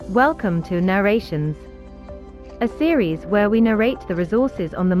Welcome to Narrations, a series where we narrate the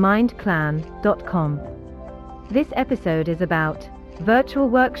resources on themindclan.com. This episode is about virtual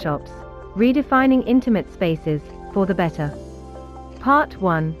workshops, redefining intimate spaces for the better. Part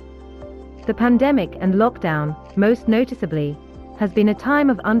 1. The pandemic and lockdown, most noticeably, has been a time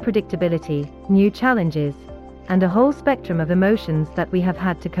of unpredictability, new challenges, and a whole spectrum of emotions that we have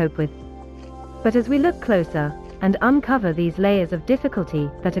had to cope with. But as we look closer and uncover these layers of difficulty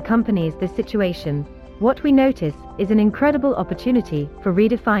that accompanies this situation, what we notice is an incredible opportunity for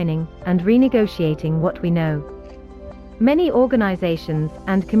redefining and renegotiating what we know. Many organizations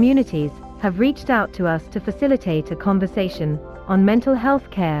and communities have reached out to us to facilitate a conversation on mental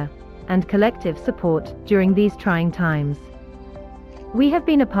health care and collective support during these trying times. We have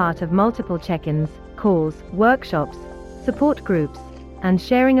been a part of multiple check-ins, calls, workshops, support groups, and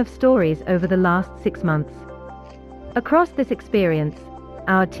sharing of stories over the last 6 months. Across this experience,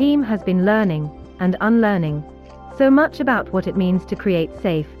 our team has been learning and unlearning so much about what it means to create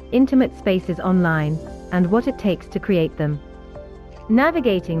safe, intimate spaces online and what it takes to create them.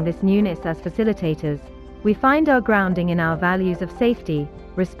 Navigating this newness as facilitators, we find our grounding in our values of safety,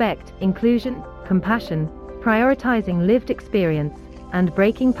 respect, inclusion, compassion, prioritizing lived experience, and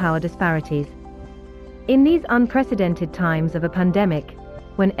breaking power disparities. In these unprecedented times of a pandemic,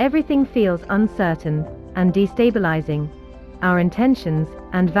 when everything feels uncertain and destabilizing, our intentions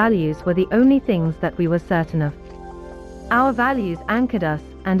and values were the only things that we were certain of. Our values anchored us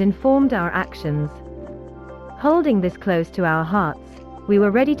and informed our actions. Holding this close to our hearts, we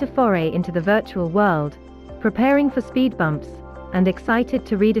were ready to foray into the virtual world, preparing for speed bumps, and excited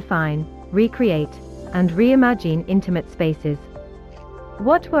to redefine, recreate, and reimagine intimate spaces.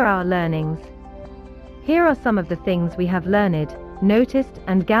 What were our learnings? Here are some of the things we have learned, noticed,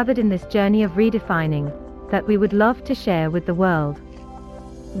 and gathered in this journey of redefining that we would love to share with the world.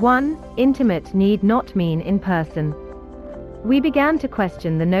 1. Intimate need not mean in person. We began to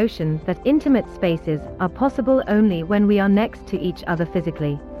question the notion that intimate spaces are possible only when we are next to each other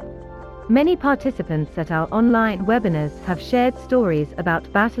physically. Many participants at our online webinars have shared stories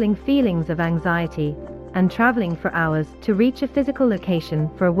about battling feelings of anxiety and traveling for hours to reach a physical location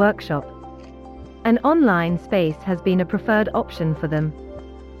for a workshop. An online space has been a preferred option for them.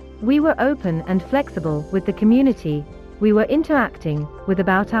 We were open and flexible with the community we were interacting with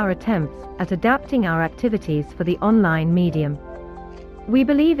about our attempts at adapting our activities for the online medium. We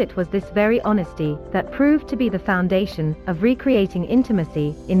believe it was this very honesty that proved to be the foundation of recreating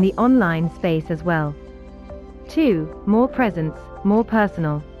intimacy in the online space as well. 2. More presence, more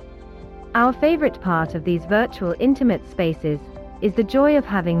personal. Our favorite part of these virtual intimate spaces is the joy of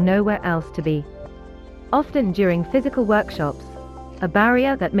having nowhere else to be. Often during physical workshops, a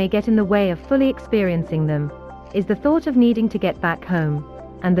barrier that may get in the way of fully experiencing them is the thought of needing to get back home,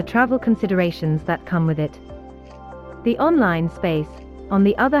 and the travel considerations that come with it. The online space, on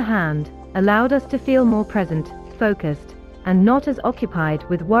the other hand, allowed us to feel more present, focused, and not as occupied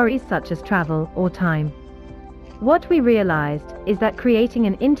with worries such as travel or time. What we realized is that creating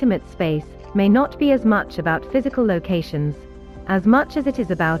an intimate space may not be as much about physical locations, as much as it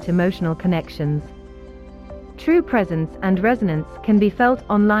is about emotional connections. True presence and resonance can be felt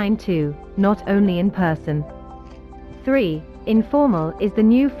online too, not only in person. 3. Informal is the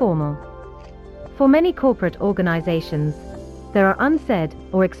new formal. For many corporate organizations, there are unsaid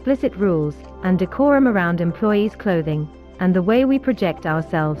or explicit rules and decorum around employees' clothing and the way we project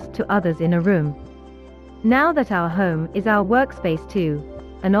ourselves to others in a room. Now that our home is our workspace too,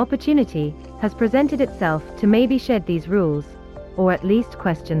 an opportunity has presented itself to maybe shed these rules, or at least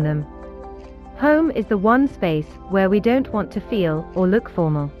question them. Home is the one space where we don't want to feel or look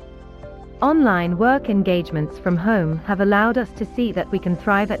formal. Online work engagements from home have allowed us to see that we can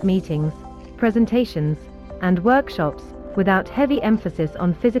thrive at meetings, presentations, and workshops without heavy emphasis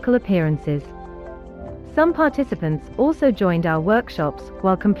on physical appearances. Some participants also joined our workshops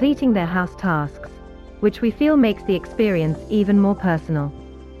while completing their house tasks, which we feel makes the experience even more personal.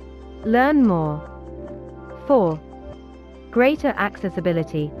 Learn more. 4. Greater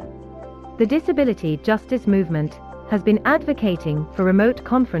accessibility. The disability justice movement has been advocating for remote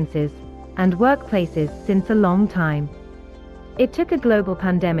conferences and workplaces since a long time. It took a global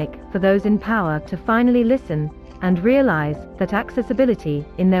pandemic for those in power to finally listen and realize that accessibility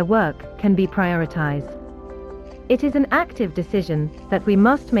in their work can be prioritized. It is an active decision that we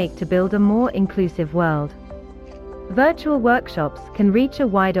must make to build a more inclusive world. Virtual workshops can reach a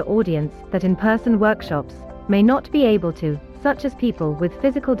wider audience that in-person workshops may not be able to, such as people with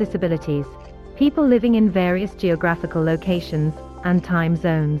physical disabilities, people living in various geographical locations and time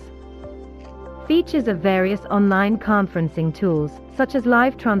zones. Features of various online conferencing tools, such as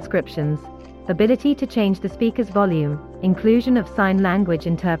live transcriptions, ability to change the speaker's volume, inclusion of sign language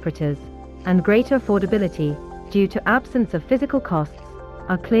interpreters, and greater affordability, due to absence of physical costs,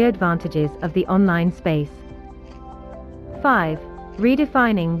 are clear advantages of the online space. 5.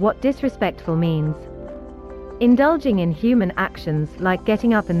 Redefining what disrespectful means. Indulging in human actions like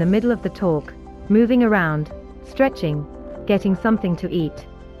getting up in the middle of the talk, moving around, stretching, getting something to eat,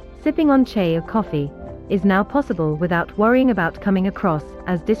 sipping on chai or coffee, is now possible without worrying about coming across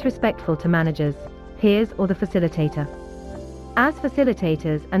as disrespectful to managers, peers, or the facilitator. As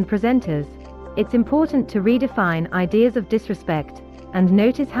facilitators and presenters, it's important to redefine ideas of disrespect and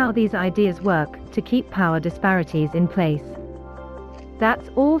notice how these ideas work to keep power disparities in place. That's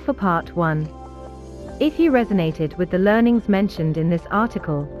all for part 1. If you resonated with the learnings mentioned in this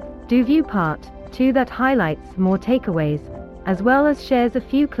article, do view part 2 that highlights more takeaways, as well as shares a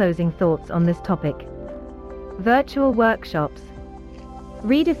few closing thoughts on this topic. Virtual workshops.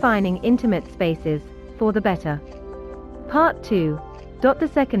 Redefining intimate spaces for the better. Part 2. The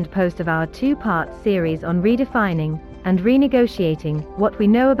second post of our 2-part series on redefining and renegotiating what we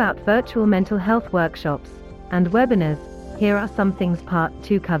know about virtual mental health workshops and webinars. Here are some things part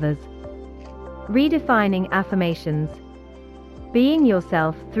 2 covers. Redefining affirmations. Being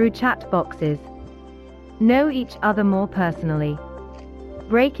yourself through chat boxes. Know each other more personally.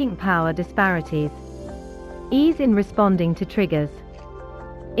 Breaking power disparities. Ease in responding to triggers.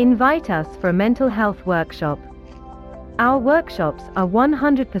 Invite us for a mental health workshop. Our workshops are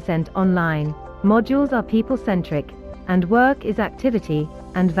 100% online, modules are people-centric, and work is activity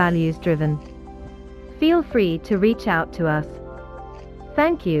and values-driven. Feel free to reach out to us.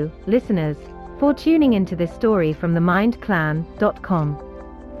 Thank you, listeners, for tuning into this story from themindclan.com.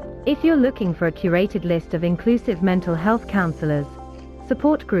 If you're looking for a curated list of inclusive mental health counselors,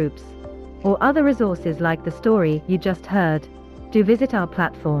 support groups, or other resources like the story you just heard, do visit our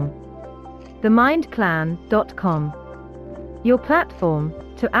platform, themindclan.com, your platform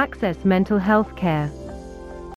to access mental health care.